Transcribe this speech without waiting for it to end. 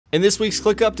In this week's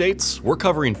Click Updates, we're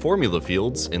covering formula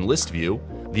fields in list view,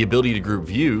 the ability to group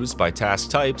views by task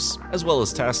types, as well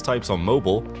as task types on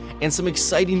mobile, and some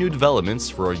exciting new developments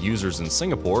for our users in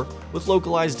Singapore with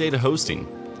localized data hosting.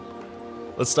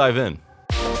 Let's dive in.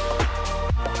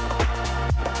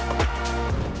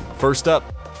 First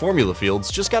up, formula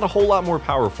fields just got a whole lot more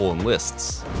powerful in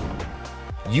lists.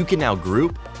 You can now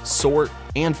group, sort,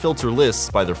 and filter lists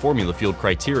by their formula field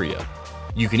criteria.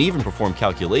 You can even perform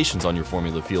calculations on your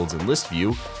formula fields in list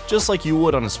view, just like you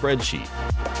would on a spreadsheet.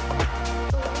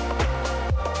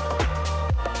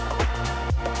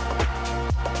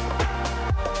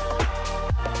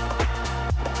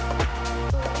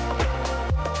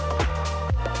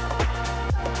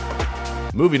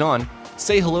 Moving on,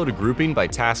 say hello to grouping by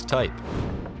task type.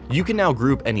 You can now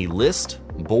group any list,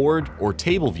 board, or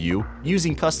table view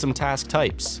using custom task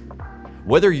types.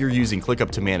 Whether you're using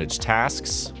ClickUp to manage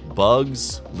tasks,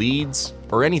 bugs, leads,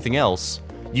 or anything else,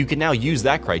 you can now use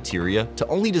that criteria to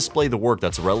only display the work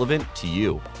that's relevant to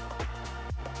you.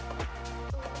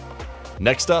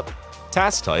 Next up,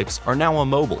 task types are now on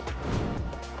mobile.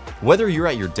 Whether you're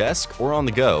at your desk or on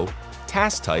the go,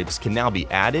 task types can now be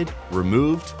added,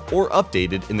 removed, or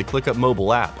updated in the ClickUp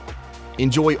mobile app.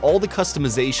 Enjoy all the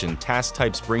customization task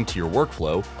types bring to your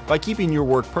workflow by keeping your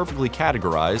work perfectly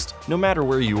categorized no matter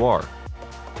where you are.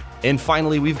 And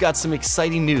finally, we've got some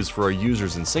exciting news for our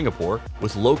users in Singapore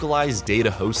with localized data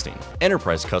hosting.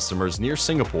 Enterprise customers near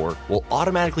Singapore will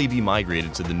automatically be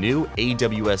migrated to the new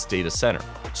AWS data center,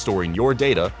 storing your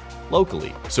data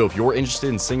locally. So if you're interested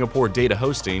in Singapore data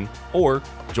hosting or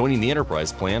joining the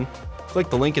enterprise plan,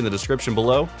 click the link in the description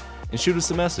below and shoot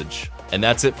us a message. And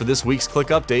that's it for this week's Click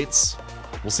Updates.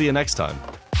 We'll see you next time.